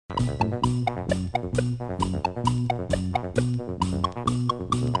Welcome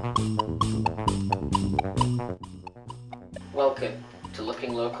to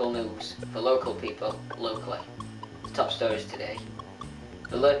Looking Local News for local people locally. The top stories today.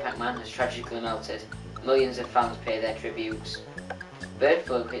 The Lord Pac-Man has tragically melted. Millions of fans pay their tributes. Bird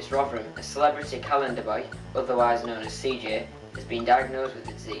flu hits Rotherham. A celebrity calendar boy, otherwise known as CJ, has been diagnosed with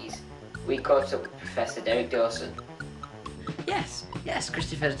the disease. We caught up with Professor Derek Dawson. Yes,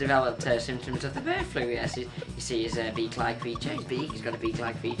 Christopher's developed symptoms of the bird flu, yes. You see his beak-like feature, his beak, he's got a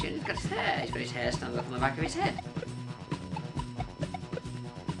beak-like feature, and he's got his hair standing up on the back of his head.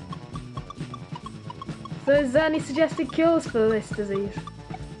 So is there any suggested cures for this disease?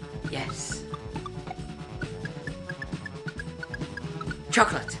 Yes.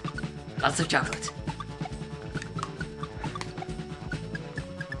 Chocolate. Lots of chocolate.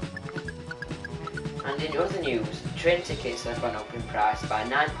 And in other news, train tickets have gone up in price by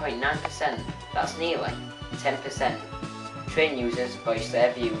 9.9%. That's nearly 10%. Train users voice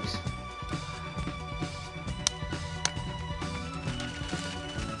their views.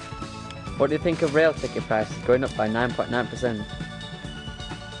 What do you think of rail ticket prices going up by 9.9%?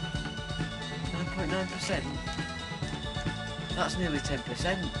 9.9%? That's nearly 10%. I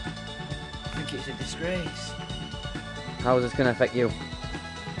think it's a disgrace. How is this going to affect you?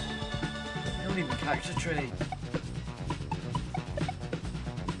 I don't even catch the train.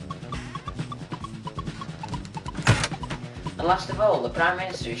 And last of all, the Prime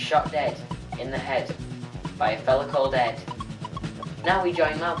Minister is shot dead in the head by a fella called Ed. Now we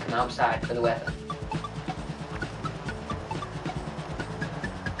join Malcolm outside for the weather.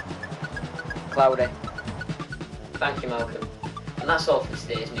 Cloudy. Thank you, Malcolm. And that's all for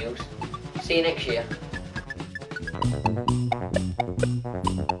today's news. See you next year.